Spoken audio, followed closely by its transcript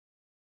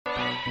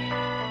The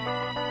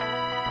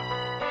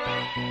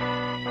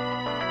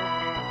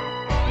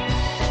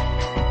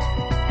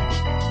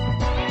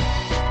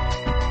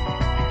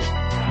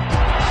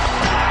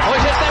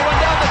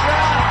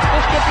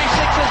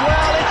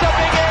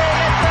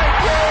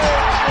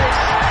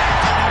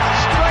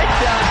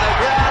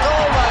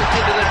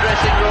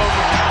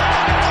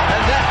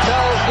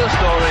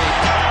story.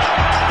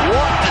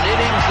 What an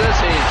innings this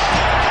is.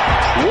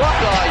 What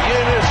are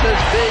Yunus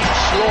has been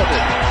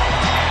slaughtered.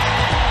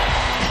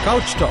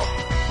 Couch Talk.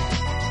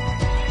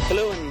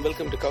 Hello and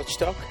welcome to Couch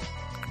Talk.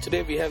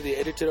 Today we have the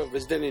editor of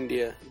Wisden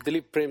India,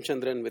 Dileep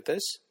Premachandran, with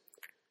us.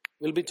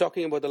 We'll be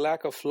talking about the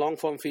lack of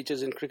long-form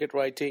features in cricket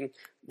writing,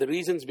 the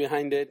reasons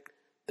behind it,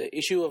 the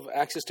issue of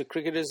access to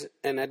cricketers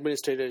and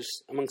administrators,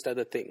 amongst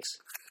other things.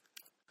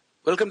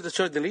 Welcome to the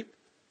show, Dileep.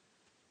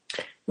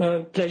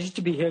 Pleasure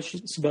to be here,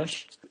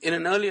 Subhash. In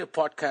an earlier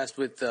podcast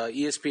with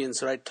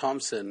ESPN's Wright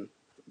Thompson,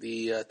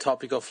 the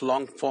topic of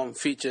long-form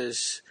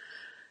features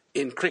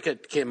in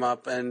cricket came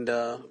up, and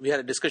we had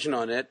a discussion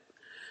on it,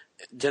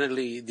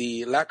 generally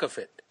the lack of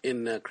it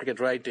in cricket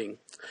writing.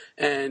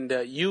 And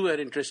you were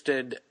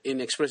interested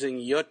in expressing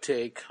your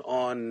take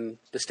on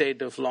the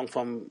state of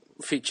long-form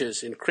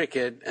features in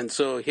cricket, and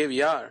so here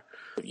we are.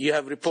 You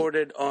have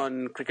reported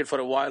on cricket for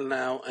a while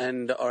now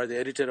and are the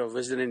editor of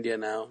Wisden India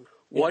now.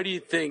 Why do you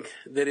think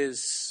there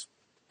is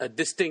a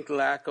distinct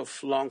lack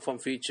of long-form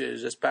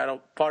features as part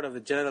of the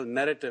general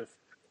narrative?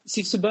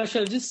 See, Subhash,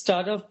 I'll just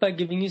start off by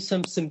giving you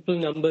some simple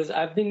numbers.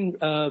 I've been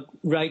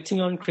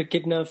writing on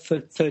cricket now for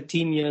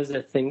 13 years,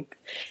 I think.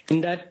 In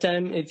that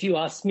time, if you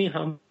ask me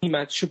how many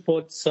match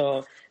reports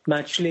or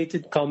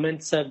match-related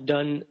comments I've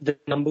done, the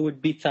number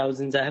would be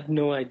thousands. I have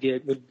no idea.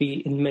 It would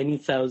be in many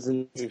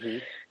thousands. Mm-hmm.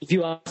 If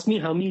you ask me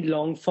how many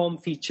long-form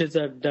features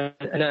I've done,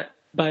 and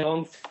by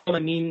long form, I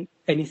mean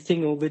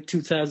anything over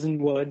 2,000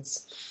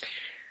 words.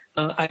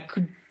 I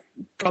could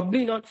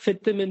probably not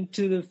fit them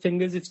into the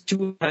fingers of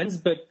two hands,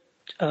 but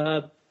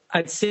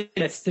I'd say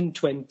less than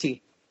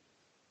 20.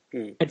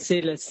 I'd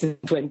say less than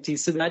 20.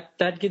 So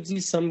that gives you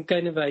some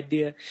kind of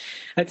idea.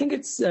 I think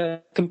it's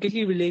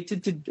completely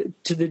related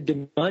to the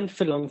demand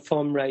for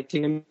long-form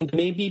writing. I mean,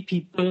 maybe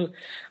people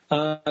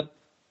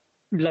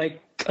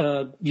like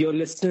your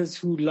listeners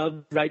who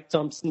love Wright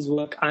Thompson's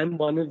work, I'm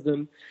one of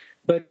them.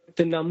 But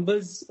the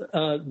numbers,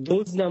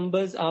 those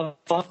numbers are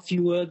far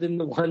fewer than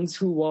the ones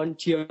who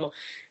want your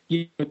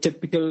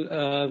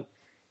typical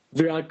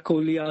Virat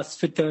Kohli asks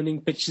for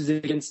turning pitches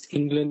against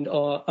England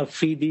or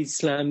Afridi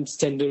slams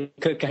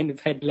Tendulkar kind of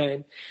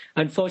headline.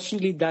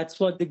 Unfortunately, that's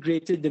what the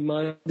greater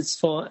demand is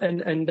for,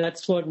 and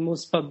that's what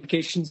most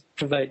publications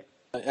provide.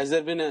 Has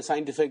there been a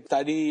scientific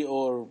study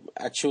or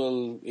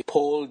actual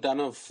poll done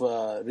of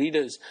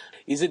readers?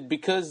 Is it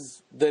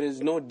because there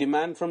is no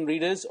demand from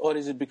readers, or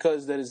is it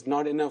because there is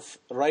not enough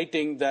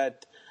writing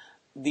that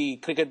the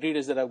cricket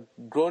readers that have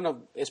grown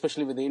up,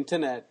 especially with the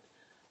internet,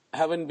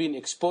 haven't been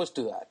exposed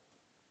to that?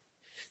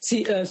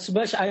 See,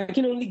 Subhash, I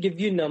can only give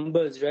you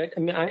numbers, right? I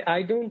mean,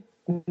 I don't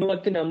know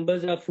what the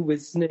numbers are for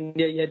Wisden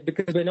India yet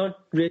because we're not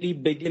really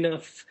big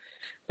enough.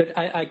 But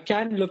I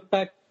can look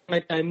back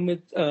my time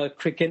with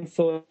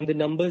Cricinfo, the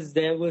numbers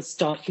there were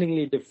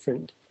startlingly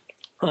different.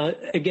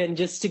 Again,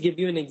 just to give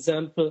you an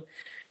example,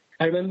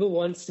 I remember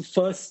once the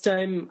first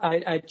time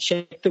I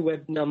checked the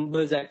web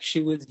numbers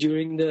actually was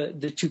during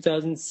the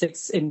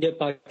 2006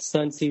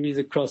 India-Pakistan series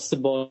across the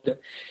border.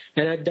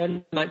 And I'd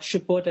done a match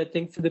report, I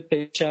think, for the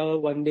Peshawar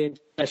One Day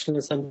International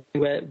or something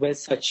where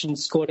Sachin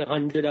scored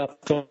 100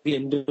 after the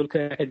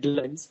Tendulkar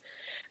headlines.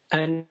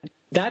 And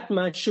that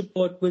match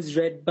report was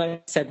read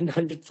by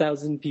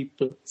 700,000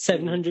 people,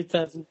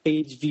 700,000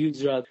 page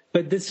views rather.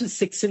 But this was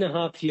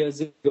 6.5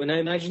 years ago, and I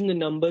imagine the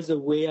numbers are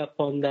way up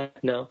on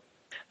that now.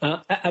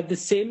 At the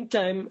same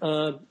time,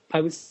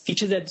 I was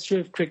features editor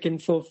of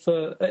Cricinfo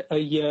for a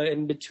year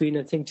in between,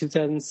 I think,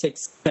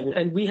 2006.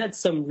 And we had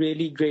some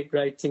really great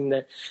writing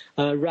there.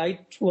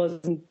 Wright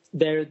wasn't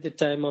there at the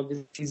time,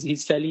 obviously.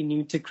 He's fairly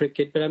new to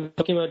cricket. But I'm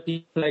talking about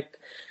people like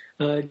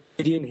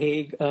Gideon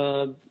Haigh,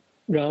 Rahul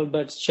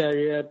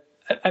Bhattacharya.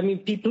 I mean,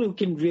 people who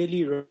can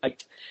really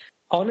write.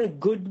 On a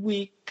good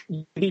week,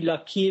 you'd be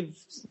lucky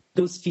if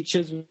those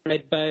features were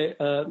read by,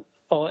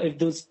 or if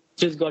those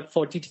features got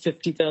 40 to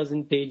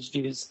 50,000 page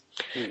views.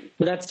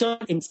 But that's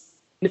not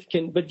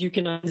insignificant, but you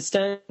can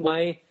understand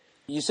why.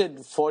 You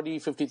said 40,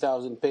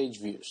 50,000 page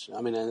views.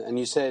 I mean, and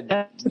you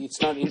said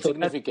it's not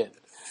insignificant.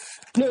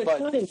 No, it's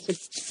not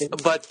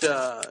insignificant. But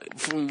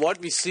from what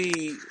we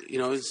see,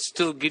 it's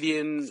still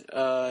Gideon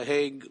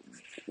Haigh.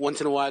 Once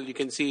in a while, you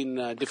can see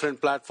in different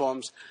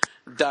platforms,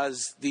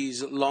 does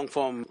these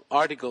long-form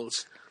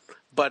articles.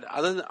 But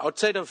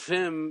outside of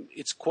him,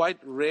 it's quite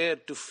rare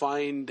to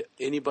find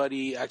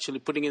anybody actually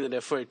putting in that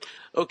effort.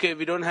 Okay,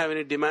 we don't have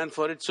any demand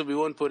for it, so we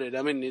won't put it.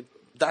 I mean,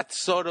 that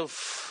sort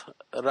of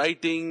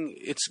writing,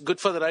 it's good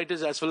for the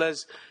writers as well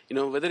as,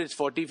 whether it's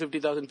 40,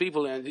 50,000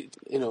 people. And,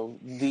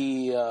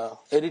 the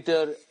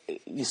editor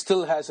he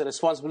still has a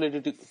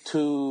responsibility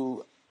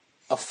to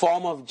a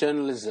form of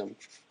journalism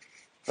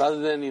rather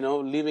than,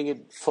 leaving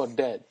it for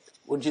dead.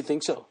 Wouldn't you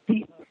think so?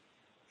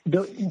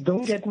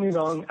 Don't get me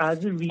wrong.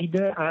 As a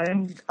reader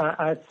and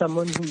as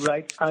someone who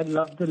writes, I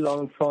love the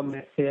long form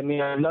essay. I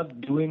mean, I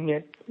love doing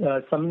it.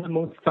 Some of the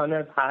most fun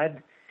I've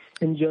had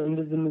in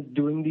journalism is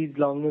doing these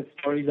longer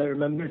stories. I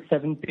remember a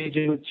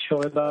 7-page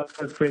show about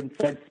for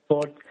Inside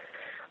Sport,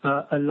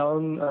 a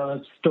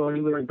long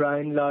story with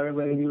Brian Lara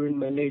when we were in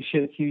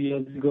Malaysia a few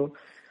years ago.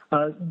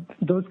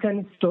 Those kind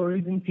of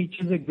stories and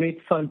features are great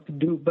fun to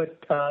do,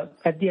 but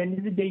at the end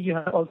of the day, you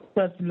also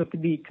have to look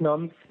at the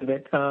economics of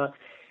it.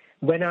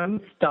 When I'm a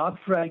staff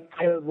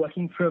writer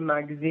working for a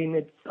magazine,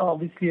 it's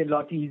obviously a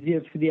lot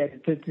easier for the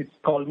editor to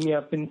call me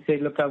up and say,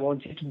 look, I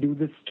want you to do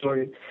this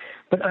story.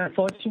 But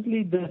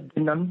unfortunately,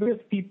 the number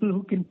of people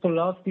who can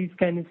pull off these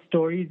kind of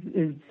stories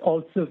is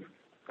also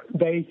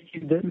very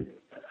few.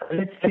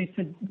 Let's face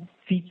it,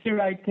 feature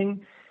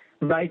writing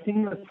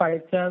a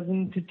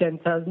 5,000 to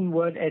 10,000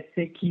 word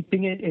essay,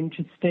 keeping it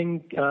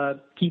interesting,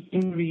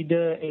 keeping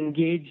reader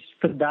engaged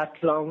for that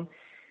long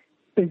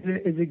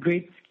is a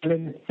great skill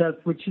in itself,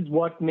 which is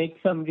what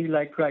makes somebody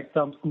like Wright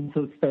Thompson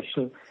so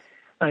special.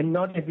 And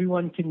not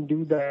everyone can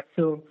do that.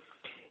 So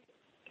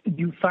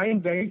you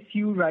find very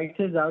few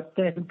writers out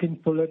there who can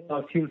pull it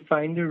off. You'll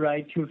find a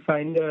Wright, you'll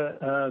find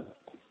a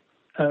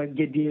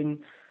Gideon,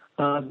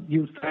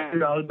 you'll find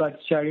Raul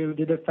Bhattacharya, who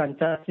did a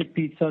fantastic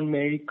piece on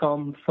Mary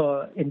Kom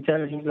for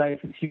Intelligent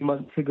Life a few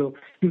months ago.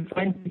 You'll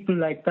find people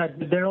like that,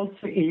 but they're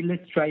also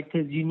A-list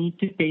writers. You need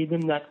to pay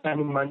them that kind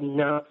of money.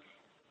 Now,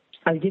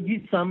 I'll give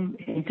you some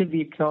into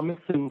the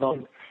economics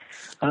involved.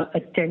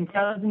 A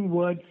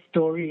 10,000-word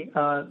story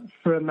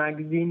for a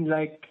magazine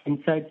like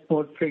Inside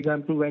Sport, for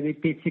example, where they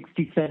pay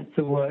 60 cents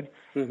a word,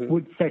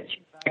 would set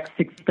you back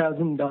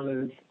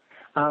 $6,000.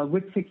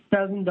 With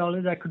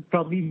 $6,000, I could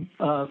probably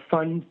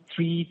fund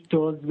 3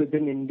 tours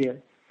within India.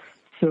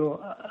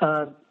 So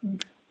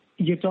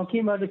you're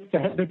talking about a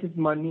fair bit of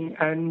money,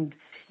 and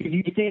if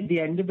you say at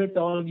the end of it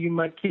all, you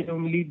might get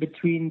only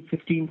between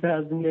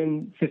 15,000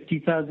 and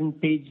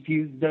 50,000 page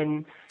views,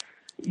 then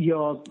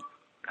your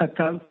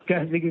account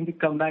guys are going to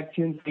come back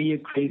to you and say you're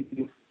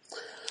crazy.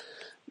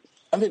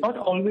 I mean, not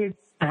always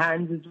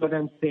hands is what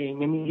I'm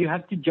saying. I mean, you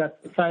have to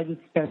justify the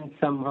spend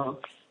somehow.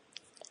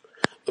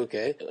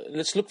 Okay,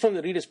 let's look from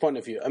the reader's point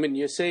of view. I mean,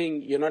 you're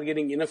saying you're not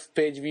getting enough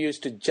page views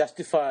to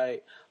justify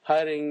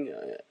hiring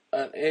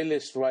an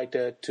A-list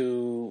writer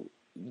to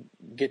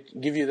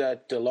give you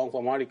that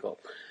long-form article.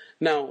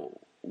 Now,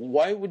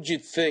 why would you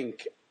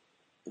think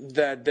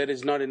that there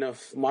is not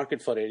enough market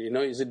for it?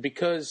 Is it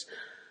because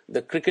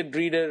the cricket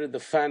reader, the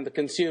fan, the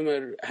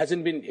consumer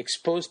hasn't been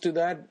exposed to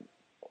that,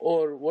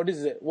 or what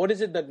is it? What is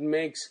it that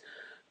makes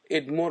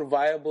it more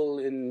viable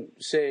in,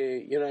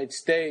 say, United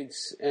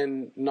States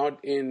and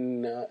not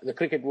in the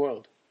cricket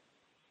world?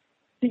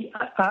 See,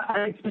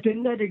 I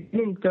explained that again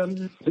in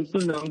terms of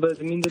simple numbers.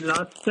 I mean, the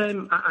last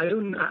time, I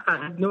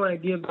had no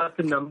idea about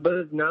the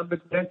numbers now, but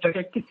when I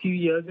checked a few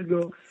years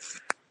ago,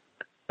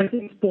 I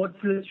think Sports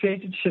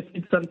Illustrated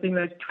shifted something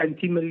like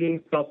 20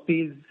 million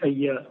copies a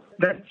year.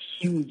 That's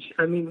huge.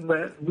 I mean,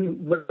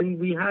 when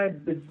we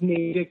had Wisden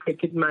India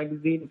cricket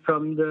magazine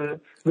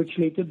which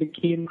later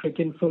became Cricket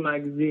Info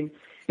magazine,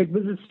 it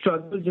was a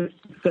struggle just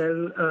to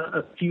sell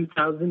a few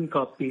thousand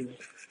copies.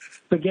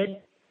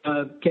 Forget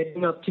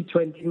getting up to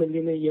 20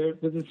 million a year,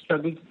 it was a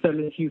struggle to sell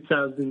a few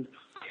thousand.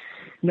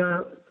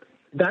 Now,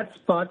 that's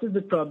part of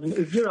the problem.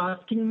 If you're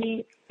asking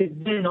me, is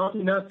there not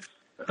enough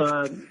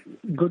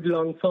good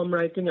long-form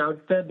writing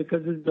out there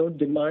because there's no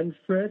demand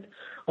for it,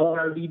 or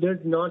are readers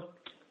not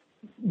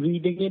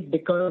reading it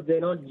because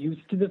they're not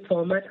used to the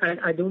format?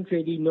 I don't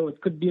really know. It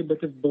could be a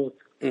bit of both.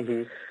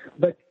 Mm-hmm.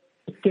 But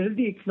till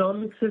the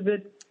economics of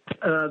it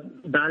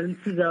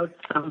balances out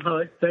somehow,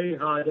 it's very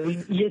hard. I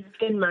mean,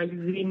 ESPN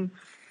magazine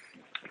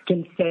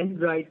can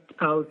send right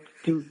out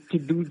to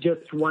do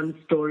just one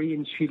story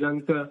in Sri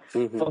Lanka,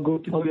 or go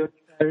to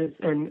Paris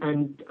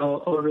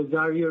or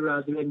Rosario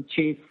rather, and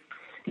chase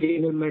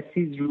Lionel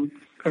Messi's roots,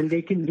 and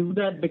they can do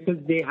that because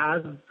they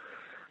have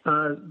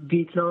the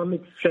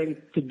economic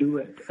strength to do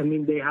it. I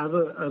mean, they have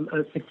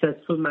a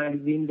successful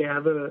magazine, they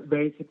have a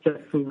very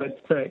successful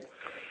website.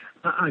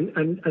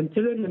 And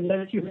until and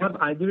unless you have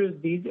either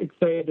of these, it's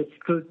very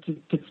difficult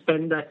to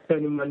spend that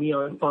kind of money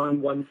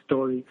on one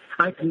story.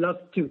 I'd love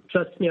to.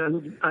 Trust me,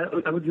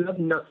 I would love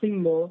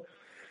nothing more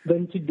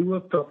than to do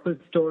a proper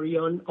story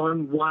on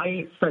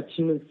why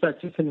Sachin is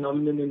such a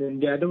phenomenon in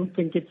India. I don't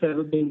think it's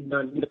ever been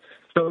done.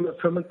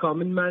 From a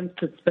common man's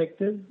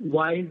perspective,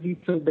 why is he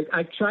so big?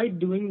 I tried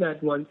doing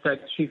that once,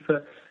 actually.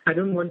 I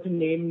don't want to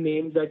name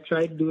names. I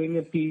tried doing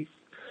a piece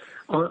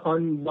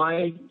on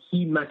why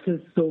he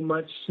matters so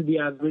much to the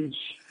average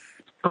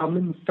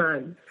common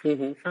fan.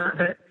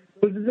 Mm-hmm.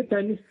 Those are the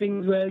kind of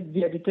things where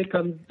the editor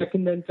comes back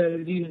and then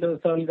tells you,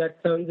 sorry, that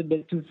sounds a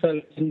bit too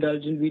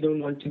self-indulgent. We don't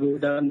want to go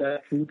down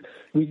that route.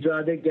 We'd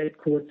rather get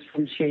quotes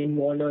from Shane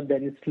Warne or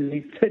Dennis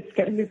Lilly. So it's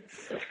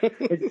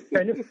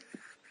kind of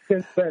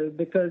as well,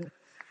 because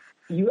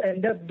you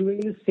end up doing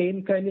the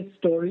same kind of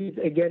stories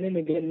again and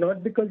again,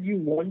 not because you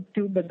want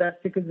to, but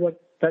that's because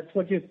that's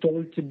what you're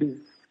told to do.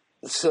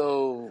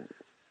 So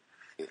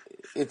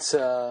it's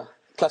a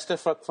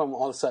clusterfuck from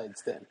all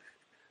sides then.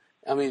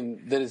 I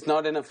mean, there is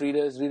not enough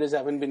readers. Readers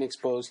haven't been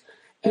exposed,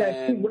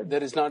 Yeah, see, and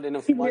there is not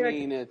enough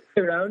money in it.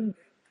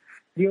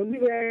 The only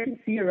way I can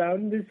see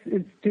around this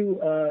is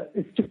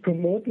to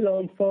promote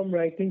long form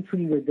writing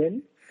from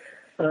within.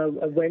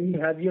 When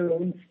you have your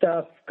own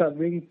staff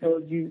covering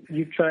those,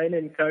 you try and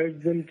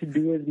encourage them to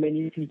do as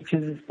many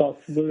features as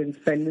possible and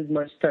spend as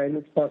much time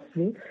as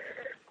possible.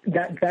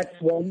 That's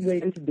one way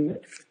to do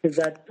it, because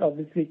that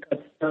obviously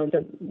cuts down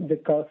the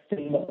cost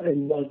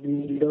involved.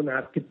 You don't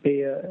have to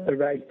pay a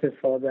writer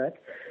for that.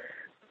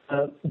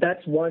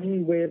 That's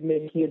one way of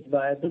making it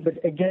viable.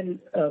 But again,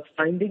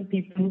 finding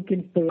people who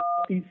can pull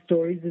off these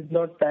stories is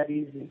not that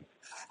easy.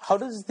 How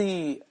does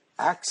the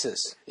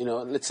access,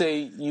 let's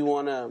say you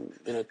want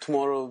to,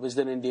 tomorrow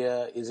Wisden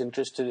India is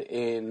interested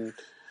in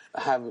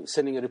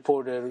sending a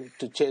reporter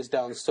to chase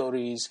down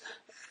stories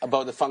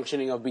about the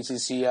functioning of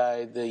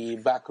BCCI, the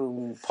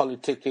backroom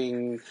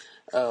politicking,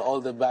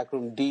 all the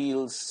backroom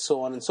deals,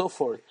 so on and so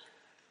forth.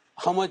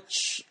 How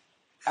much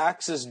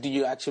access do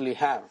you actually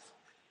have?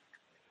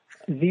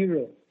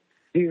 Zero.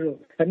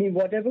 I mean,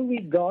 whatever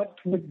we got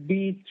would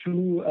be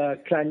through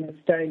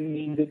clandestine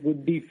means. It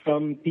would be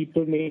from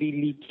people maybe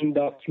leaking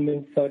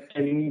documents or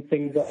telling you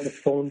things on the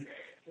phone.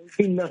 It would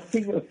be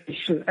nothing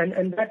official.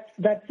 And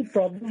that's the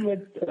problem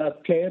with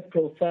player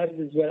profiles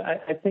as well.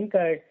 I think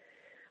I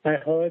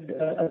heard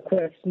a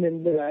question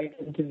in the right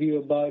interview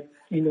about,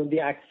 the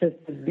access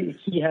that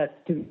he has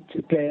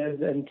to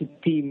players and to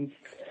teams.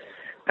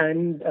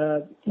 And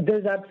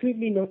there's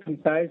absolutely no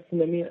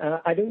comparison. I mean,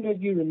 I don't know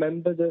if you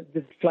remember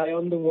this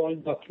fly-on-the-wall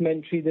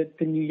documentary that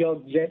the New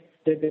York Jets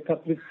did a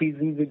couple of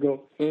seasons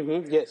ago.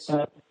 Mm-hmm, yes.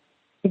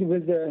 It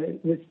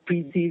was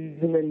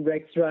pre-season, and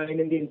Rex Ryan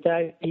and the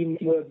entire team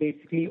were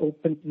basically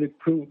open to the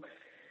crew.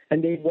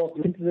 And they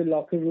walked into the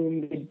locker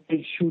room,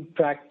 they'd shoot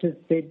practice,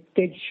 they'd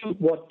shoot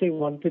what they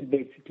wanted,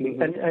 basically.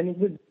 Mm-hmm. And it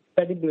was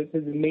incredible. It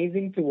was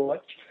amazing to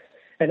watch.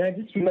 And I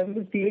just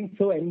remember feeling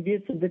so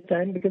envious at the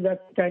time, because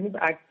that's the kind of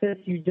access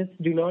you just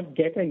do not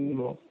get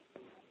anymore.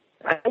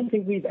 I don't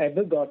think we've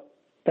ever got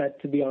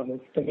that, to be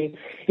honest. I mean,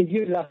 if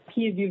you're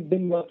lucky, if you've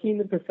been working in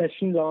the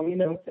profession long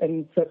enough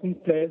and certain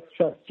players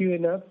trust you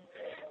enough,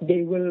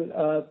 they will,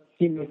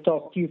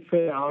 talk to you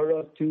for an hour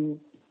or two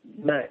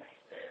max.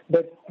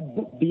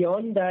 But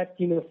beyond that,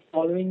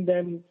 following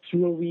them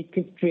through a week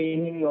of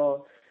training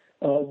or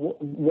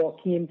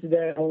walking into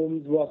their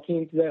homes, walking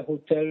into their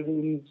hotel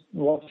rooms,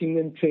 watching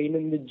them train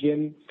in the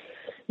gym,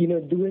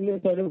 doing a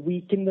sort of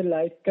week in the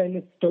life kind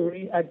of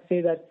story, I'd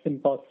say that's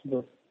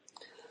impossible.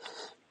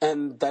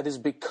 And that is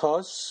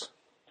because?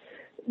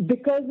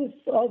 Because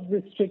of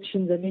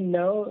restrictions. I mean,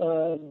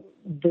 now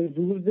the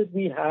rules that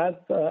we have,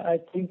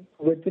 I think,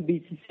 with the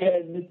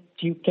BCCI is that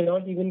you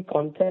cannot even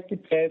contact a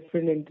player for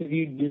an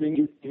interview during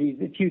the series.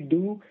 If you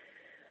do,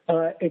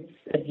 it's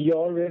at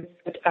your risk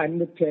and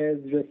the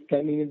player's risk.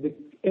 I mean,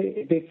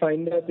 if they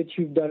find out that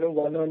you've done a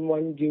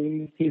one-on-one during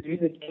the series,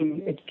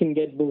 it can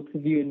get both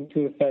of you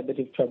into a fair bit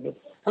of trouble.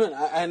 I mean,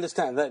 I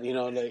understand that,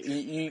 like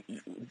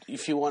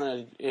if you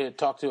want to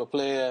talk to a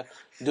player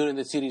during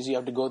the series, you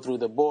have to go through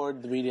the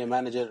board, the media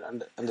manager,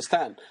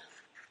 understand.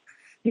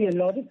 See, a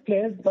lot of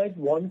players might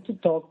want to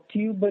talk to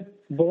you, but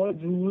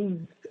board rules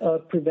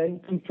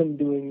prevent them from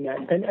doing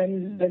that.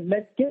 And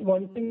let's get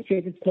one thing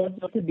straight. It's not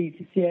just the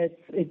BCCI.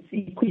 It's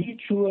equally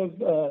true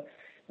of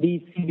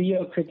BCB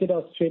or Cricket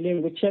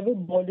Australia. Whichever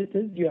board it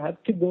is, you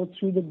have to go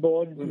through the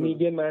board, mm-hmm.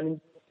 media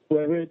manager,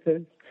 whoever it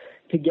is,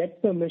 to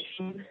get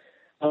permission,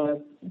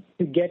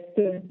 to get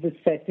the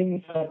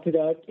settings sorted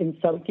out. In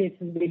some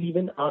cases, they'll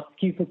even ask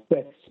you for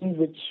questions,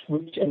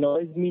 which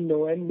annoys me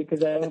no end,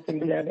 because I don't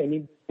think they have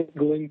any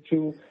going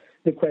through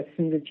the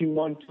questions that you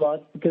want to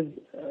ask, because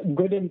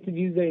good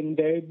interviews are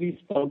invariably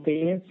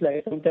spontaneous.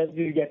 Like sometimes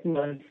you get an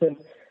answer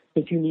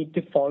that you need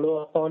to follow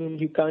up on.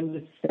 You can't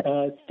just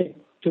stick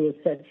to a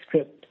set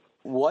script.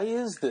 Why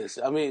is this?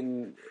 I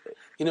mean,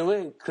 in a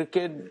way,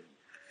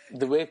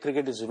 the way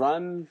cricket is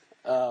run,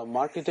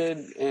 marketed,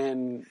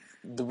 and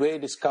the way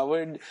it is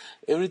covered,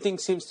 everything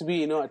seems to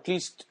be, at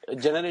least a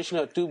generation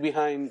or two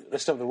behind the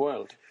rest of the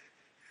world.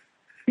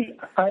 See,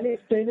 I'll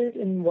explain it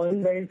in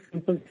one very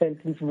simple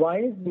sentence. Why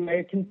is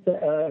American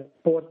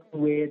sport the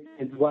way it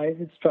is? Why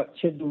is it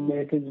structured the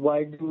way it is?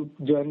 Why do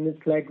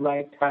journalists like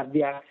Wright have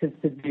the access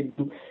that they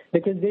do?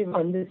 Because they've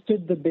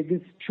understood the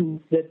biggest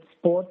truth, that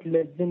sport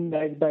lives and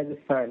dies by the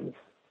fans.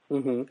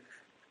 Mm-hmm.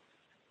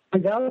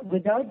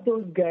 Without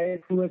those guys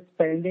who are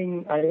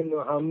spending, I don't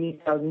know how many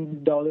thousands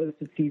of dollars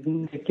for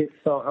season tickets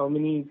or how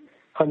many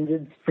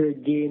hundreds for a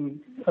game,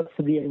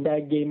 for the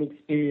entire game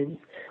experience,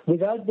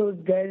 without those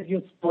guys,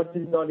 your sport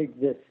does not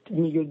exist. I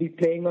mean, you'll be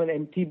playing on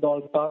empty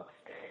ballparks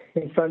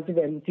in front of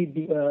empty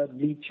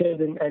bleachers,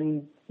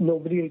 and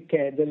nobody will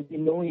care. There'll be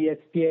no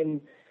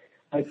ESPN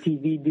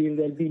TV deal.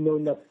 There'll be no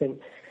nothing.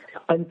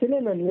 Until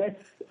and unless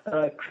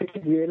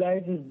cricket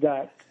realizes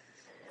that,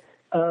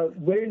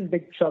 we're in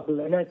big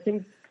trouble. And I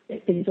think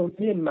it's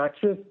only a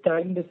matter of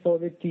time before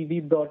the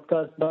TV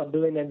broadcast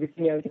bubble and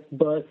everything else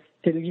bursts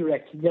till you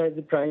recognize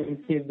the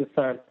primacy of the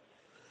fan.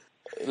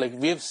 Like,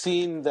 we have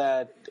seen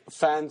that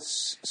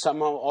fans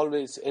somehow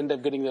always end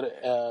up getting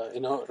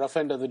the rough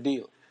end of the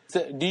deal.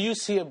 So do you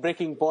see a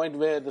breaking point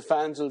where the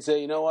fans will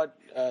say, you know what,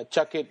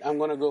 chuck it, I'm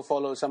going to go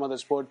follow some other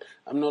sport.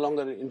 I'm no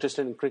longer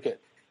interested in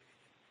cricket?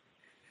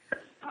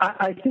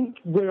 I think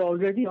we're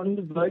already on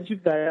the verge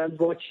of that. I was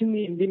watching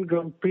the Indian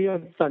Grand Prix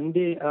on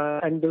Sunday,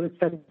 and there were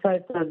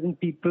 75,000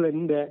 people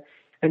in there,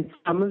 and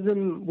some of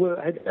them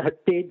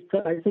had paid,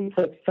 I think,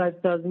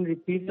 35,000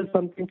 rupees or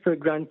something for a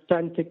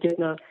grandstand ticket.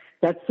 Now,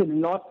 that's a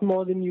lot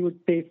more than you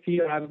would pay for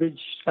your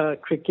average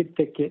cricket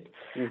ticket.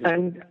 Mm-hmm.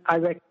 And I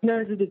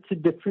recognize that it's a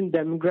different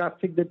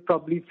demographic that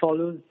probably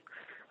follows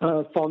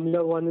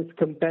Formula One as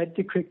compared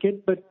to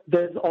cricket, but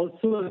there's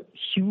also a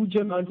huge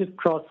amount of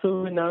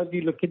crossover now if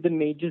you look at the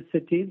major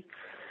cities.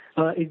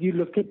 If you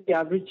look at the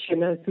average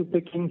Chennai Super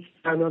Kings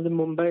fan or the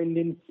Mumbai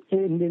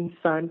Indians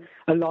fan,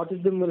 a lot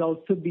of them will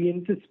also be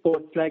into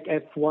sports like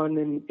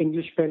F1 and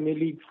English Premier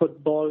League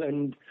football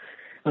and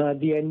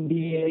the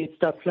NBA,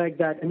 stuff like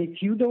that. And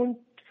if you don't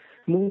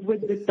move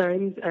with the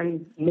times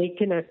and make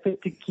an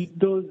effort to keep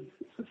those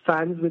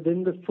fans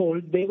within the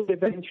fold, they will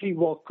eventually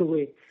walk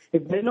away.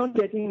 If they're not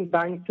getting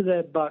bang to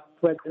their buck,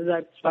 whether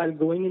that's while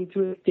going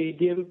into a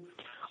stadium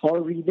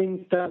or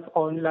reading stuff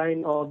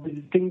online or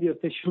visiting the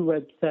official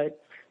website,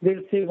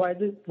 they'll say, why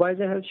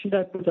the hell should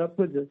I put up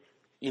with this?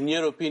 In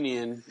your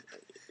opinion,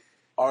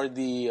 are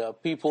the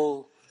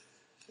people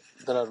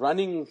that are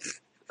running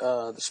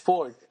the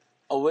sport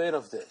aware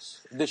of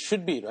this? They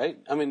should be, right?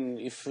 I mean,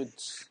 if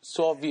it's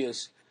so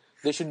obvious,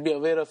 they should be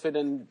aware of it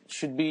and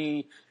should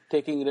be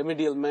taking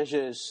remedial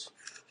measures.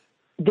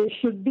 They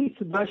should be,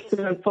 Subhash, but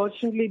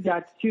unfortunately the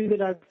attitude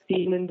that I've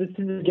seen, and this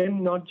is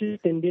again not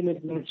just Indian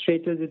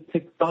administrators, it's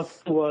across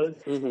the world,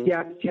 mm-hmm. The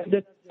attitude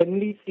that I've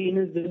generally seen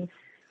is that,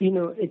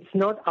 it's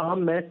not our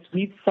mess.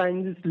 We've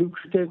signed this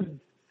lucrative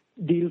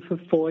deal for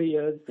 4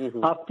 years.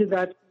 Mm-hmm. After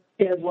that,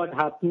 here's what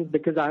happens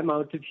because I'm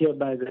out of here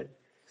by then.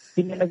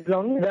 As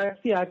long as that's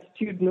the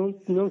attitude,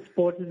 no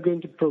sport is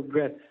going to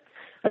progress.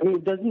 I mean,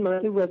 it doesn't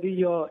matter whether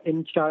you're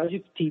in charge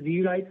of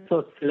TV rights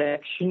or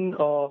selection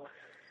or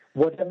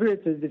whatever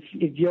it is.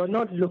 If you're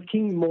not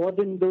looking more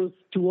than those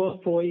 2 or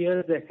 4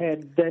 years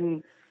ahead,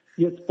 then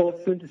your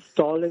sport's going to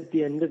stall at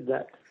the end of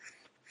that.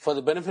 For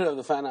the benefit of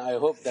the fan, I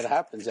hope that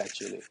happens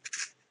actually,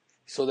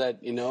 so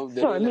that they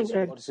realize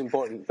what is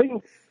important.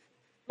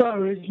 The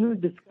original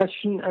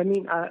discussion,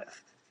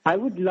 I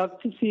would love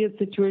to see a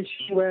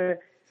situation where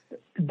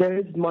there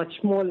is much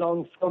more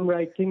long-form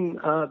writing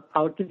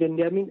out of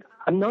India. I mean,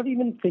 I'm not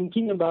even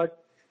thinking about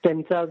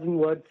 10,000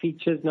 word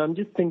features now. I'm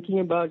just thinking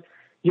about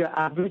your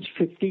average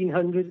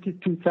 1,500 to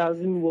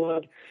 2,000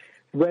 word,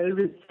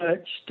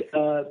 well-researched,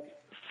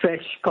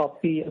 fresh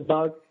copy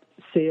about,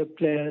 say, a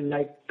player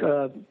like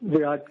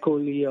Virat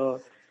Kohli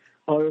or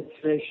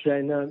Suresh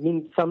Raina. I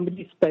mean,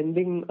 somebody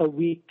spending a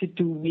week to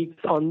 2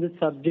 weeks on the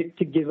subject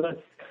to give us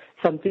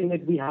something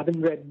that we haven't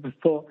read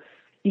before.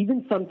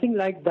 Even something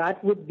like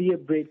that would be a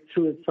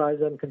breakthrough as far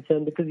as I'm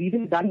concerned, because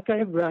even that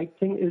kind of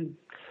writing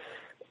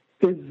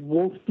is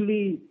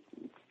woefully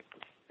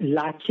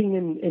lacking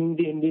in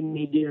the Indian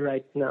media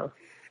right now.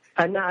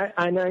 And I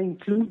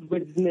include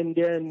Wisden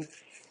India and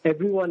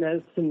everyone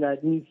else in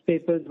that,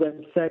 newspapers,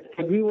 websites.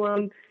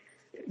 Everyone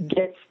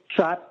gets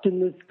trapped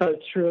in this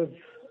culture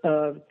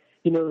of,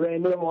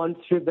 Raina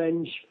wants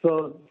revenge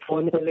for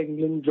 4-0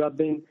 England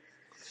drubbing.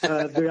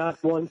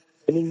 Virat wants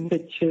winning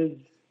pitches.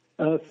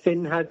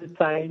 Finn has a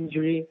thigh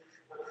injury.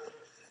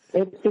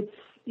 It's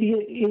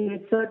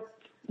that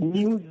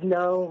news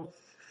now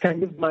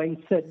kind of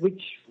mindset,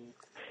 which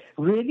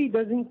really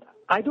doesn't.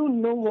 I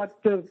don't know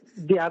what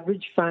the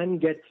average fan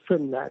gets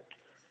from that.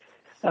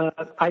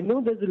 I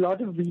know there's a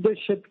lot of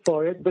readership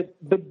for it,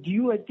 but do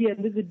you, at the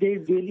end of the day,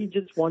 really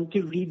just want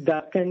to read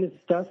that kind of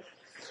stuff?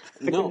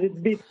 Because no.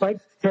 It'd be quite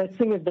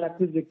depressing if that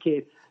was the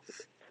case.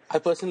 I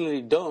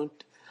personally don't.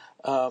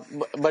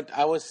 But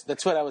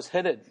that's where I was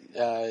headed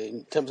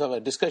in terms of a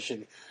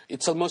discussion.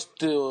 It's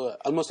almost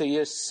a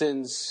year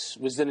since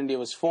Wisden India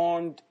was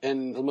formed,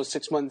 and almost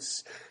 6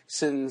 months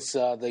since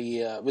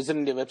the Wisden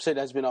India website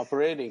has been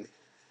operating.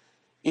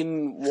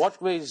 In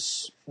what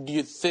ways do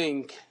you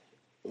think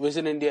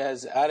Wisden India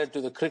has added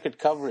to the cricket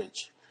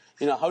coverage?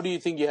 How do you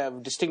think you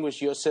have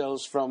distinguished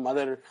yourselves from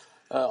other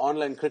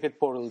online cricket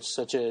portals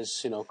such as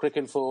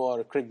Cricinfo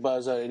or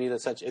CricBuzz or any other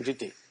such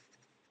entity?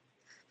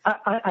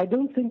 I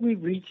don't think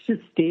we've reached a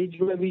stage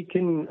where we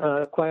can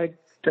quite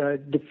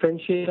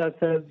differentiate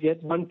ourselves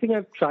yet. One thing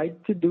I've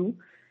tried to do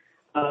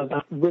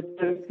with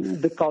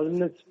the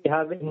columnists we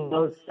have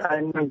in-house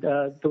and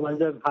the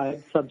ones I've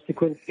hired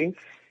subsequently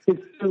is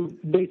to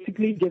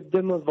basically give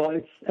them a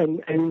voice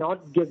and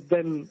not give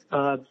them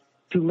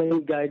too many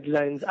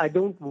guidelines. I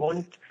don't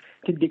want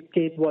to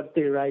dictate what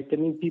they write.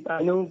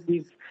 I know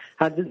we've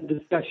had this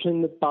discussion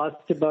in the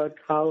past about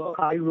how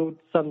I wrote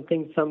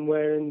something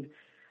somewhere and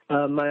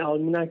my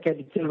almanac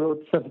editor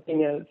wrote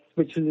something else,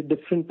 which was a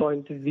different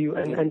point of view,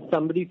 and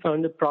somebody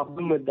found a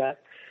problem with that.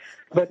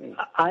 But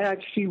I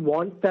actually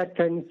want that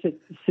kind of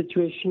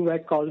situation where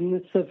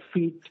columnists are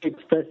free to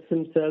express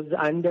themselves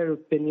and their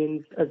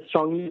opinions as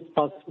strongly as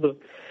possible,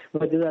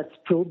 whether that's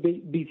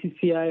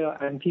pro-BCCI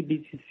or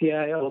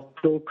anti-BCCI or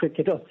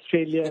pro-Cricket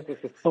Australia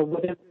or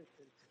whatever.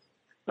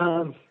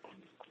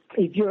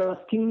 If you're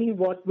asking me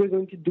what we're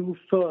going to do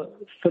for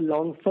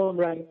long-form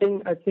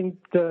writing, I think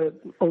the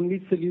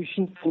only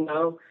solution for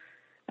now,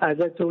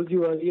 as I told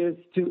you earlier,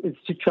 is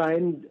to try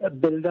and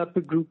build up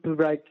a group of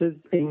writers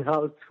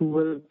in-house who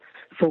will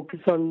focus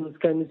on those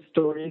kind of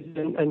stories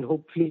and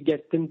hopefully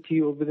get them to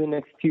you over the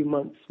next few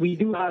months. We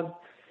do have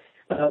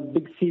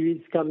big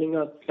series coming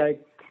up,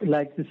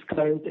 like this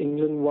current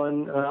England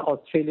one,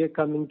 Australia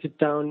coming to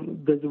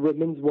town. There's a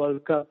Women's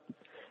World Cup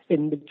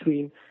in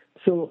between.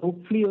 So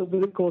hopefully over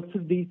the course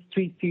of these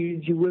 3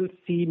 series, you will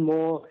see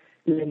more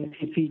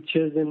lengthy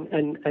features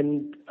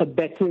and a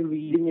better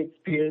reading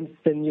experience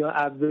than your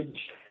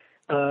average,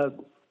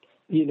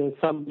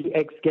 somebody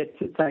X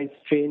gets its eye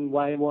strained,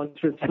 Y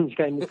wants revenge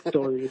kind of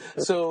story.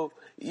 So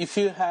if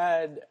you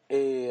had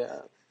a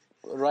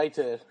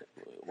writer,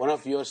 one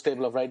of your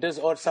stable of writers,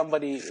 or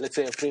somebody, let's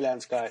say a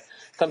freelance guy,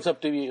 comes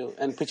up to you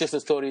and pitches a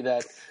story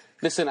that,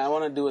 listen, I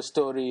want to do a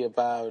story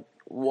about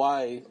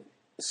why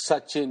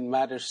Sachin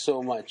matters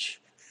so much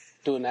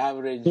to an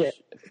average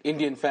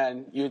Indian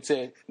fan, you'd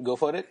say, go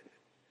for it?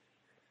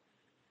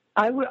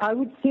 I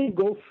would say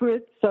go for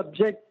it,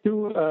 subject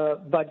to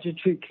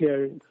budgetary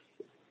clearance.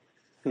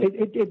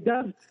 It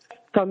does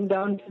come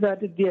down to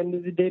that at the end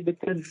of the day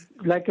because,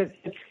 like I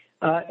said,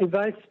 if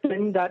I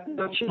spend that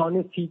much on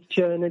a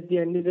feature and at the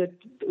end of it,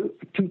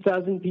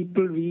 2,000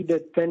 people read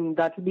it, then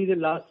that will be the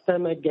last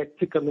time I get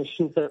to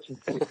commission such a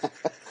thing.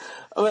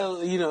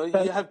 Well, you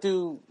have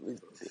to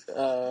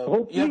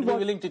be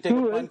willing to take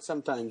a punt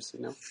sometimes,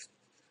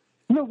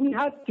 No, we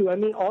have to. I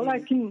mean, all I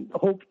can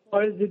hope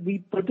for is that we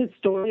put a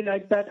story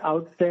like that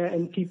out there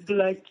and people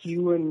like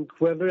you and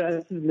whoever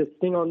else is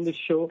listening on the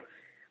show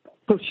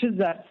pushes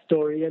that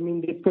story. I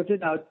mean, they put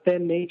it out there,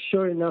 make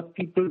sure enough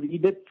people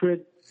read it for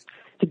it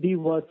to be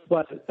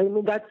worthwhile. I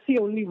mean, that's the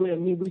only way. I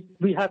mean,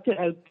 we have to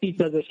help each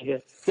other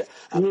here.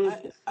 Yeah,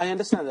 I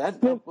understand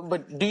that.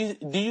 But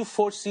do you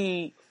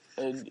foresee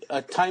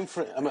a time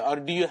frame, or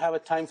do you have a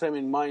time frame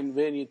in mind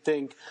when you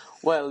think,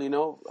 well,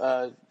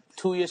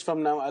 2 years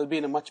from now, I'll be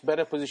in a much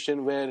better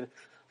position where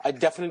I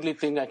definitely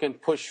think I can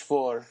push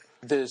for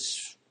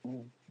this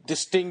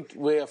distinct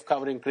way of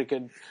covering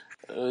cricket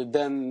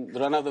than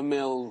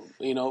run-of-the-mill,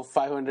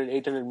 500,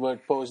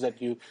 800-word post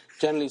that you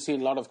generally see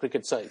in a lot of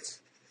cricket sites?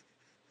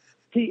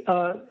 See,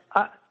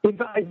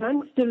 if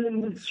I'm still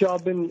in this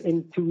job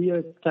in 2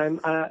 years' time,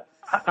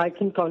 I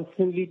can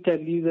constantly tell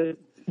you that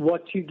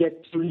what you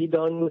get to read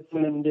on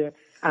Wisden India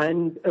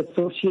and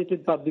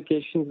associated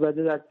publications,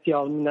 whether that's the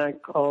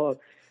Almanac or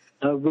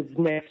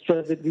Wisden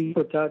Extra that we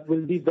put out,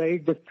 will be very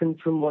different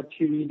from what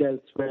you read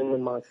elsewhere in the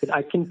market.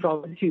 I can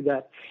promise you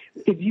that.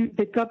 If you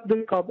pick up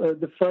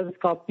the first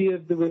copy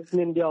of the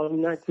Wisden India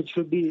Almanac, which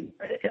will be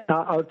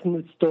out in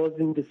the stores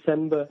in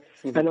December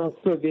and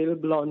also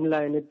available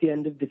online at the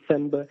end of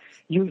December,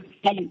 you'll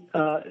see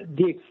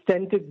the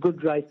extent of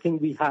good writing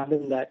we have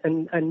in that.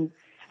 And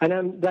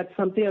that's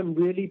something I'm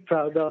really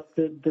proud of,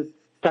 the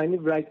kind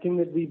of writing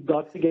that we've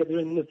got together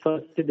in the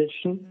first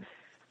edition.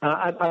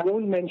 I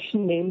won't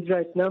mention names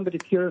right now, but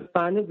if you're a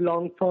fan of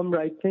long-form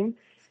writing,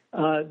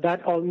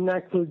 that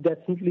almanac will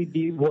definitely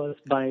be worth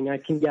buying. I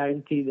can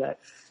guarantee that.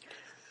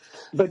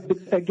 But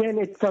again,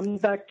 it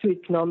comes back to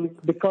economics.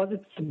 Because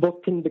it's a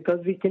book and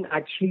because we can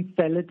actually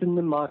sell it in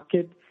the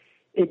market,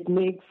 it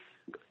makes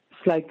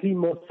slightly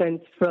more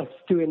sense for us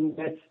to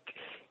invest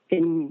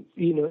in,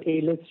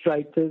 A-list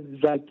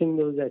writers writing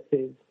those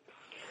essays.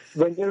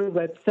 When you're a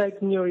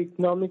website and your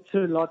economics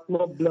are a lot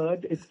more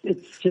blurred,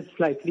 it's just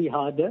slightly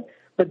harder.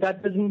 But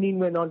that doesn't mean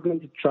we're not going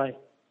to try.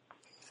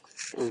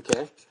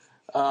 Okay.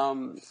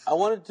 I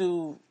wanted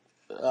to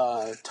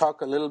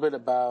talk a little bit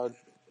about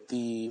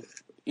the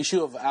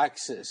issue of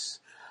access.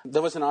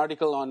 There was an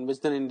article on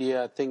Wisden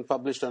India, I think,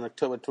 published on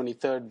October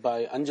 23rd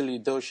by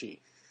Anjali Doshi.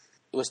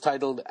 It was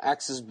titled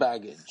Access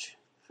Baggage.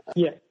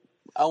 Yeah.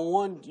 I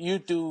want you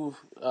to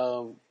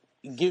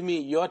give me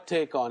your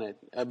take on it,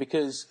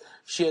 because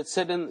she had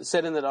said in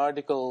that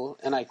article,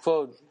 and I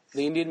quote,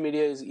 "The Indian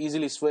media is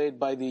easily swayed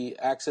by the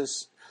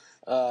access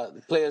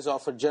players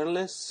offer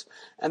journalists,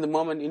 and the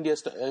moment India,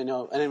 and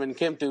when it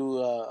came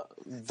to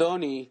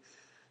Dhoni,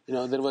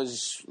 there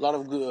was a lot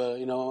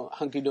of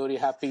hunky-dory,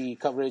 happy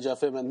coverage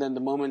of him, and then the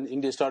moment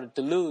India started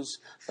to lose,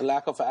 the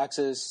lack of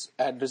access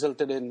had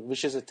resulted in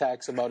vicious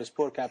attacks about his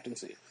poor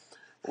captaincy."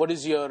 What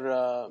is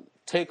your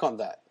take on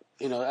that?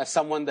 As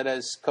someone that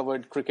has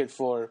covered cricket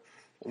for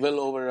well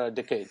over a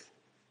decade.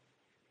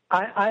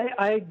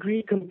 I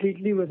agree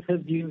completely with her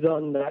views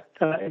on that.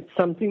 It's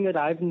something that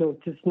I've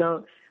noticed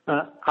now.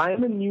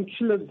 I'm a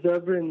neutral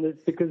observer in this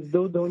because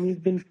though Dhoni's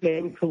been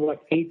playing for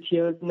 8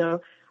 years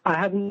now, I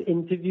haven't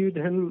interviewed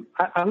him.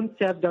 I wouldn't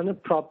say I've done a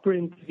proper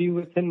interview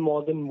with him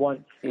more than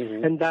once.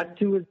 Mm-hmm. And that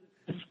too is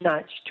a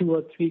snatch 2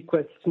 or 3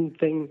 question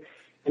thing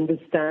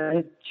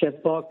understand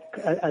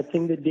Chepauk, I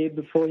think the day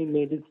before he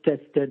made his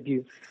Test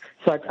debut.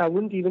 So I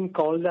wouldn't even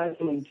call that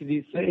an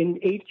interview. So in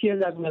 8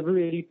 years, I've never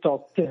really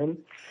talked to him.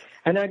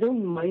 And I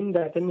don't mind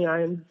that. I mean,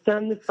 I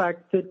understand the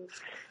fact that,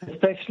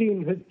 especially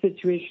in his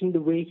situation,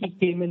 the way he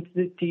came into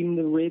the team,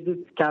 the way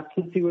the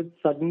captaincy was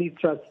suddenly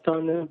thrust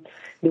on him,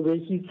 the way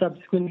he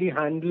subsequently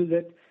handled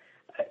it,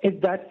 if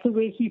that's the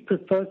way he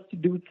prefers to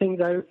do things,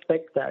 I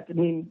respect that. I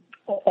mean,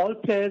 all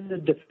players are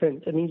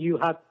different. I mean, you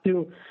have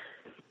to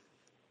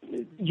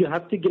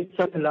give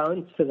some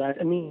allowance for that.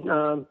 I mean,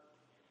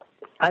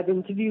 I've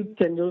interviewed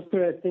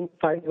Tendulkar, I think,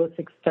 5 or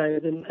 6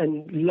 times,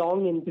 and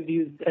long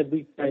interviews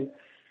every time.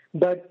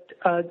 But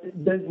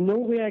there's no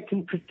way I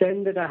can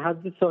pretend that I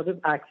have the sort of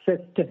access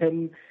to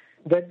him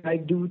that I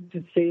do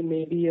to, say,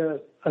 maybe a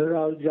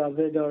Rahul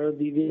Dravid or a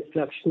VVS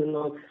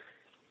Lakshman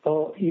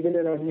or even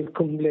an Anil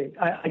Kumble.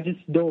 I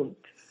just don't.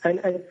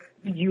 And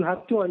you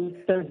have to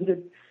understand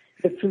that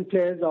different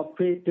players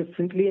operate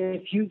differently. And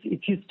if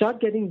you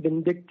start getting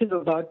vindictive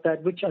about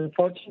that, which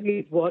unfortunately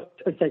is what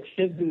a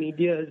section of the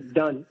media has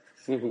done,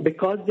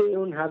 because they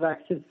don't have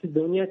access to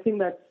Dhoni, I think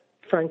that's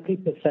frankly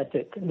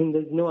pathetic. I mean,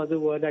 there's no other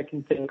word I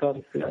can think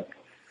of for that.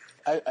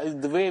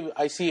 The way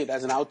I see it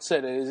as an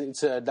outsider is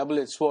it's a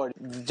double-edged sword.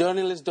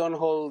 Journalists don't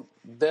hold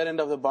their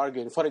end of the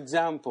bargain. For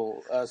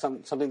example,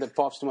 something that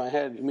pops to my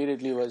head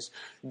immediately was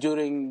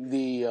during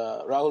the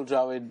Rahul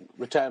Dravid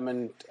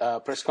retirement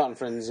press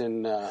conference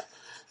in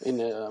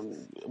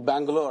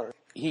Bangalore.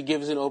 He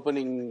gives an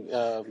opening,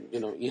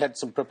 he had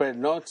some prepared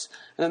notes,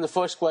 and then the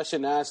first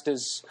question asked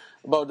is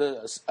about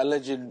the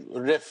alleged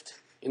rift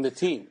in the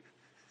team.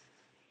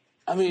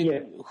 I mean, yeah.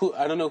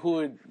 I don't know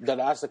who that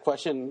asked the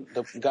question,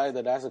 the guy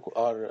that asked,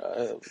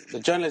 the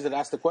journalist that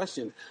asked the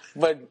question,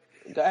 but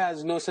the guy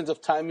has no sense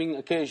of timing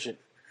occasion.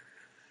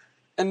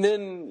 And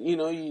then,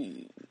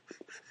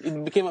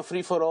 it became a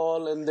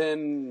free-for-all, and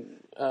then,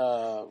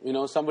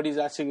 somebody's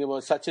asking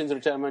about Sachin's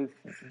retirement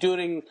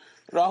during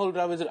Rahul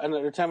Dravid's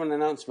retirement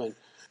announcement.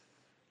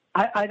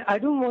 I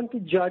don't want to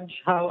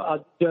judge how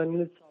other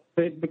journalists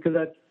operate because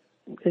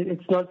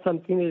it's not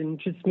something that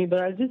interests me, but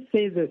I'll just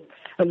say this.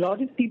 A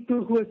lot of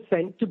people who are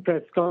sent to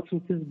press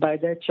conferences by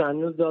their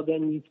channels or their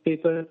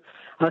newspapers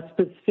are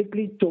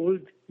specifically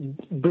told,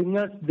 bring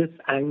us this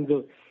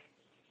angle.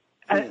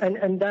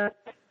 And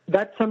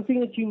that's something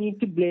that you need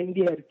to blame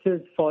the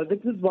editors for,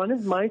 because one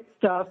of my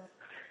staff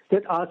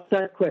that asked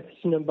that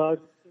question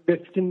about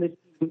rift in the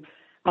team,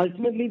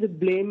 ultimately the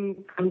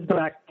blame comes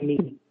back to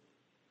me.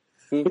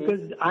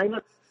 Because I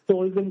not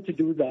told them to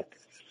do that.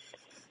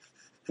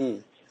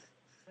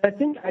 I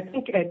think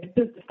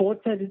editors,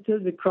 sports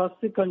editors across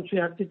the country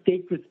have to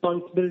take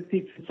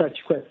responsibility for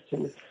such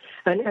questions.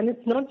 And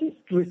it's not just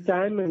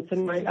retirements.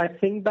 And I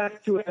think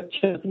back to a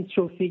Champions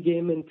Trophy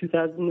game in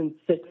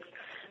 2006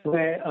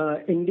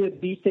 where India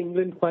beat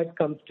England quite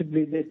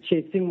comfortably. They're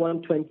chasing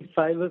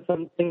 125 or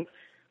something,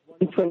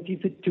 120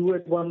 for 2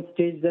 at one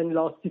stage, then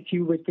lost a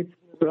few wickets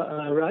in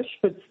a rush,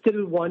 but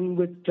still won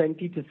with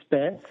 20 to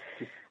spare.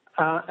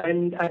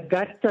 And at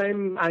that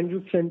time,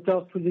 Andrew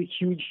Flintoff was a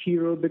huge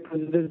hero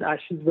because of his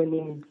Ashes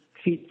winning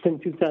feats in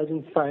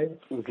 2005.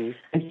 And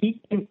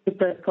he came to the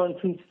press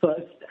conference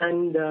first,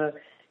 and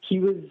he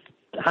was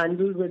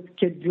handled with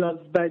kid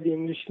gloves by the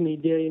English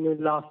media,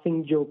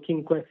 laughing,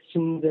 joking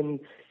questions, and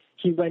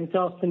he went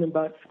off in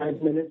about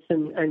 5 minutes,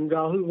 and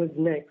Rahul was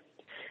next.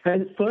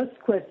 And his first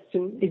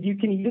question, if you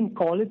can even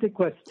call it a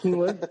question,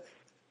 was,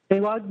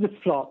 Sehwag the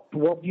flop,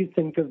 what do you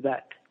think of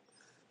that?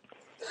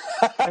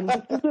 And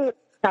this is a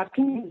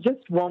captain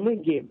just won a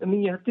game. I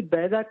mean, you have to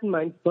bear that in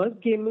mind. First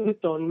game of the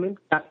tournament,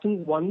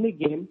 captains won the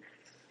game.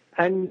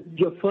 And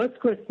your first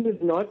question is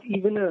not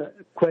even a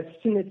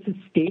question, it's a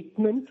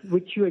statement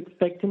which you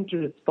expect him to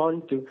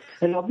respond to.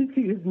 And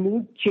obviously his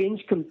mood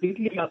changed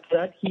completely after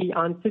that. He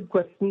answered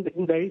questions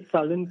in very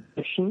sullen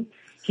fashion.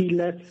 He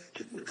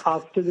left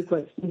after the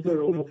questions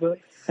were over.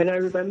 And I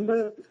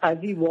remember as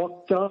he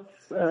walked off,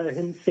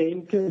 him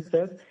saying to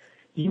himself,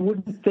 you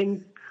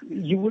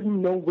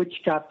wouldn't know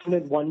which captain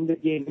had won the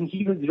game. And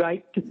he was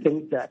right to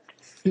think that.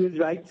 He was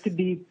right to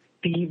be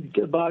peeved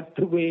about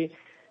the way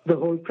the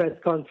whole press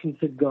conference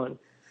had gone.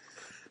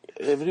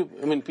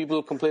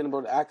 People complain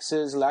about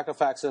access, lack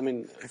of access.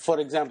 For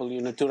example,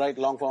 to write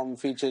long-form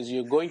features,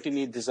 you're going to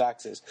need this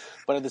access.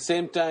 But at the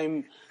same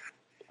time,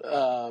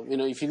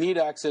 if you need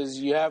access,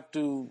 you have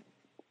to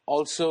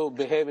also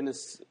behave in a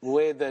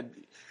way that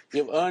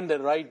you've earned the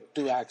right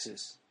to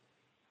access.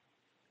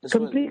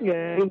 Completely.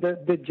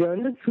 The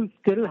journalists who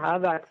still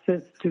have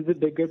access to the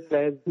bigger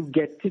players, who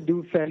get to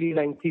do fairly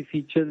lengthy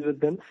features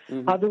with them,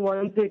 are the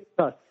ones they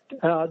trust.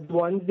 The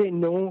ones they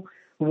know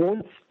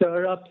won't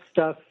stir up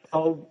stuff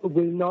or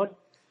will not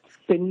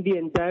spin the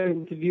entire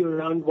interview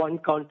around one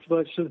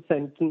controversial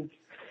sentence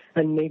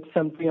and make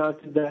something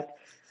out of that.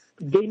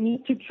 They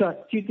need to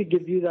trust you to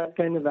give you that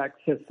kind of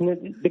access.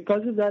 And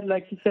because of that,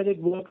 like you said, it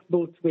works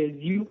both ways.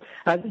 You,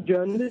 as a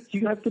journalist,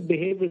 you have to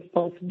behave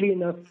responsibly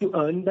enough to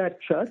earn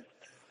that trust.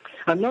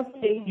 I'm not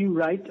saying you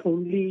write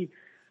only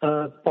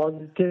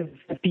positive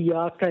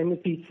PR kind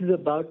of pieces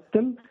about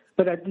them,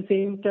 But at the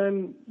same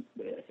time,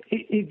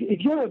 if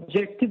you're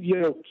objective,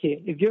 you're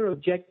okay. If you're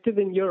objective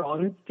and you're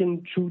honest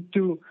and true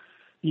to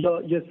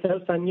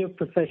yourself and your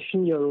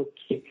profession, you're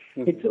okay.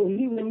 Mm-hmm. It's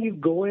only when you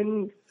go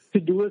in to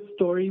do a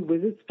story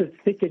with a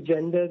specific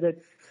agenda that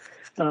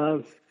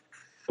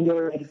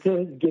your editor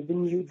has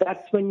given you,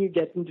 that's when you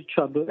get into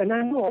trouble. And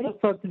I know all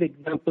sorts of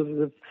examples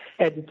of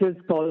editors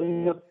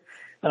calling up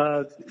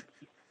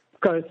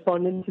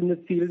correspondents in the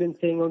field and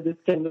saying, oh, this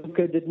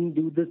Tendulkar didn't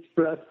do this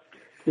for us.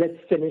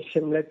 Let's finish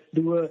him. Let's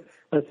do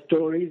a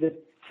story that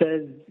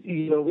says,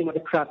 what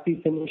a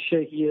crappy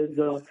finisher he is,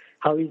 or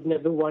how he's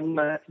never won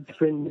match.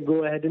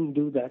 Go ahead and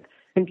do that.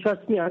 And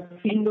trust me, I've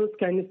seen those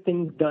kind of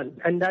things done.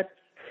 And that's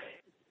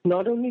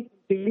not only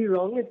completely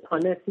wrong, it's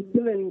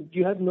unethical, and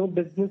you have no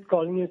business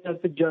calling yourself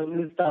a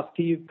journalist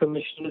after you've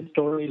commissioned a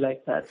story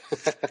like that.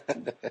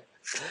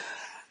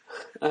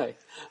 All right.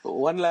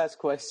 One last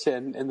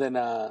question, and then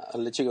I'll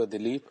let you go,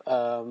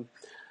 Dileep.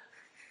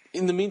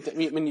 In the meantime,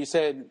 when you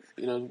said,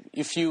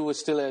 if you were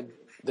still at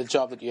the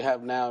job that you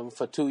have now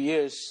for 2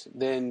 years,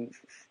 then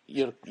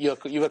you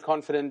were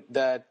confident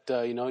that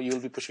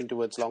you'll be pushing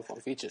towards long form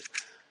features.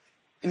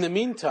 In the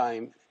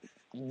meantime,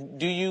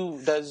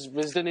 does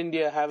Wisden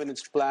India have in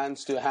its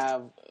plans to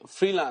have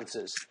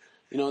freelancers,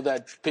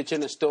 that pitch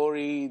in a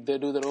story, they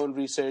do their own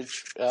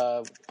research,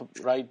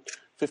 write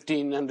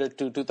 1,500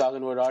 to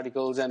 2,000 word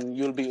articles, and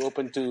you'll be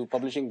open to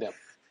publishing them?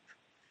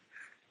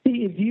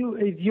 See,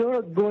 if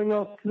you're going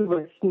off to the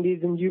West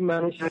Indies and you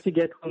manage to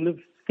get hold of,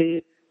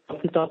 say,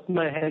 off the top of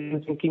my head,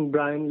 I'm thinking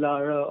Brian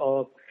Lara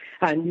or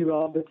Andy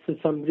Roberts or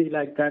somebody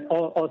like that,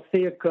 or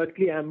say a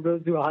Curtly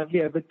Ambrose who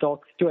hardly ever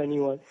talks to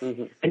anyone,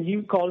 mm-hmm. and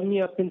you call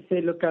me up and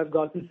say, look, I've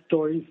got a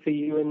story for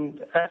you,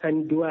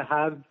 and do I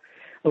have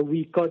a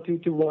week or two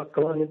to work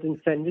on it and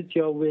send it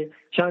your way?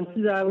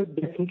 Chances are I would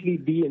definitely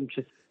be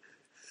interested.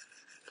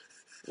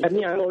 I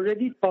mean, I'm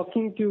already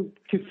talking to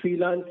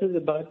freelancers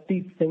about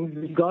these things.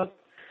 We've got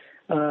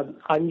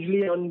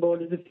Anjali on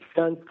board as a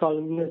freelance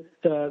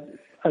columnist.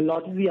 A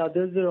lot of the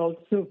others are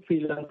also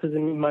freelancers. I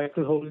mean,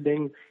 Michael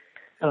Holding,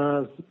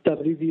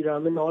 W.V.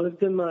 Raman, all of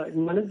them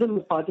none of them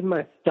are part of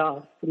my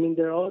staff. I mean,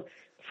 they're all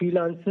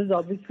freelancers.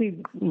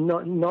 Obviously,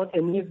 not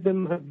any of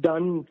them have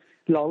done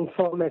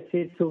long-form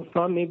essays so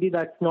far. Maybe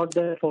that's not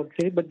their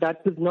forte, but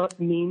that does not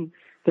mean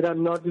that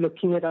I'm not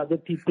looking at other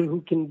people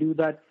who can do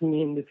that for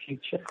me in the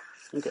future.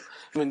 Okay.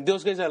 I mean,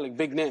 those guys are like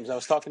big names. I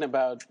was talking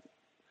about,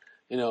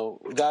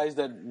 guys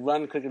that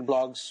run cricket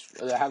blogs,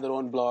 they have their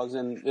own blogs,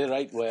 and they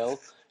write well.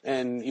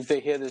 And if they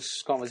hear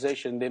this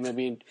conversation, they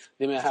may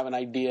have an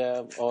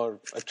idea or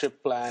a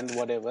trip planned,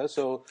 whatever.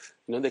 So,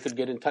 they could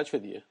get in touch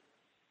with you.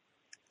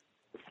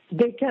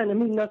 They can. I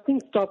mean,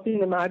 nothing's stopping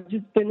them. I've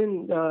just been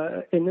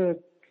in a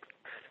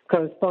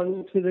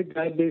correspondence with a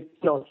guy based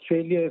in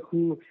Australia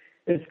who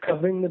is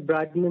covering the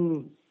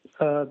Bradman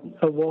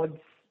Awards,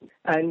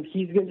 and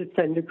he's going to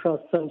send across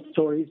some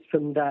stories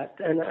from that.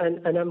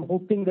 And I'm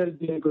hoping there'll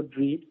be a good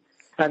read.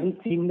 I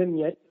haven't seen them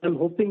yet. I'm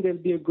hoping there'll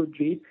be a good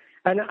read.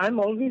 And I'm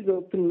always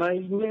open. My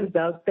email's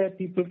out there.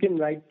 People can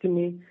write to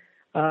me.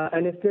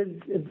 And if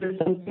there's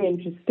something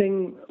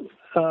interesting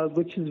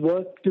which is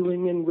worth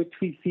doing and which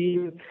we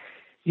feel,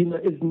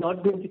 is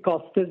not going to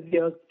cost us the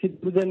earth to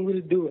do, then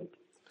we'll do it.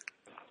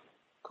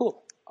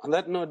 Cool. On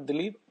that note,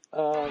 Dileep,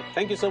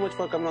 thank you so much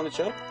for coming on the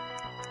show.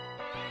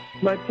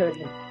 My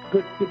pleasure.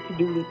 Good to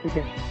do this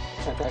again.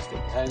 Fantastic.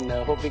 And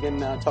hope we can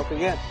talk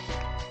again.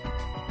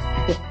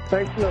 Yeah,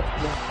 thanks a lot.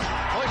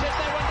 Oh, he's hit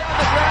that one down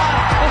the ground.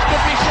 This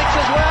could be six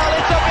as well.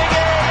 It's a big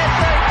hit. It's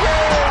a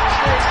huge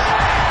six.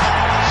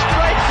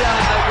 Straight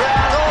down the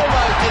ground,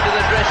 almost into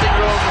the dressing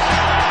room.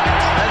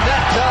 And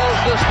that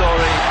tells the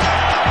story.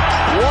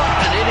 What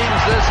an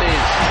innings this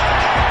is.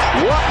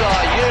 What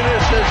are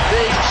Yunus has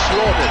been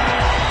slaughtered.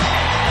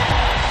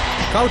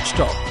 Couch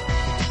Talk